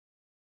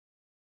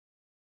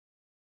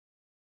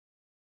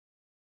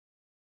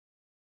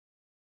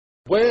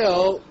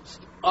Well,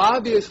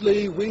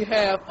 obviously we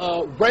have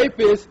a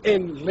rapist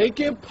in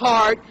Lincoln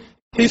Park.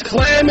 He's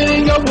climbing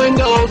in your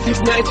windows, he's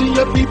snatching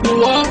your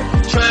people up,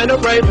 trying to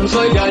rape them,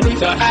 so y'all need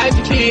to hide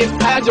your kids,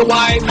 hide your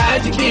wife,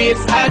 hide your kids,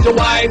 hide your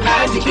wife,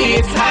 hide your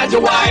kids, hide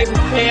your wife,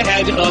 and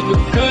hide your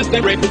husband, cause they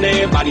raping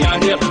everybody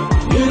out here.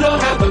 You don't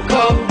have to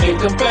come and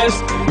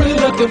confess, we're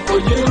looking for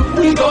you,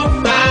 we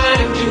gon'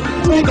 find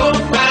you, we gon'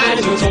 find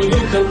you, so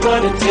you can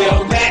run and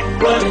tell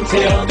that, run and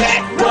tell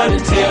that, run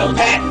and tell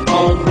that,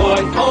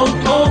 homeboy,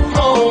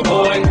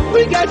 homeboy.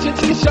 We got your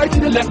t-shirt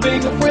and the left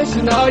fingerprints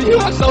and all, you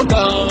are so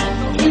dumb,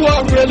 you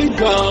are really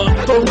dumb,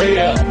 for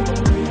real.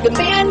 The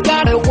man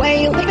got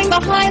away, leaving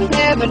behind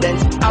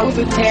evidence. I was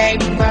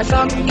attacked by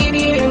some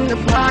idiot in the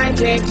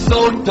project.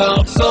 So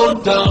dumb, so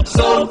dumb,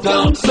 so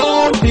dumb,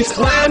 so he's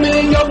climbing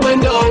in your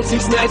windows,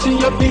 he's snatching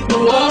your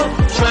people up,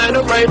 trying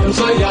to rape them,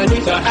 so y'all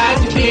need to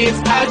hide your kids,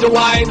 hide your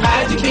wife,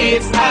 hide your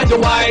kids, hide your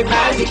wife,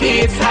 hide your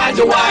kids, hide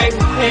your wife,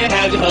 and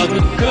hide your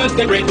husband, cause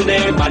they raping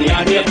everybody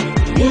out here.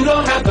 You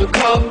don't have to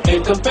come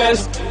and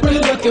confess,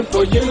 we're looking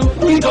for you,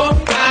 we gon'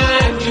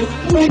 find you,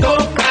 we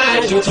gon'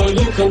 find you, so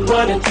you can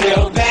run and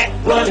tell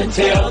that, run and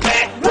tell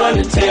that, run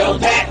and tell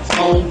that,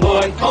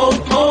 homeboy,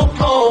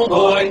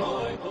 homeboy.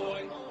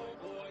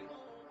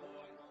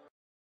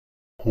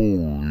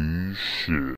 Holy shit.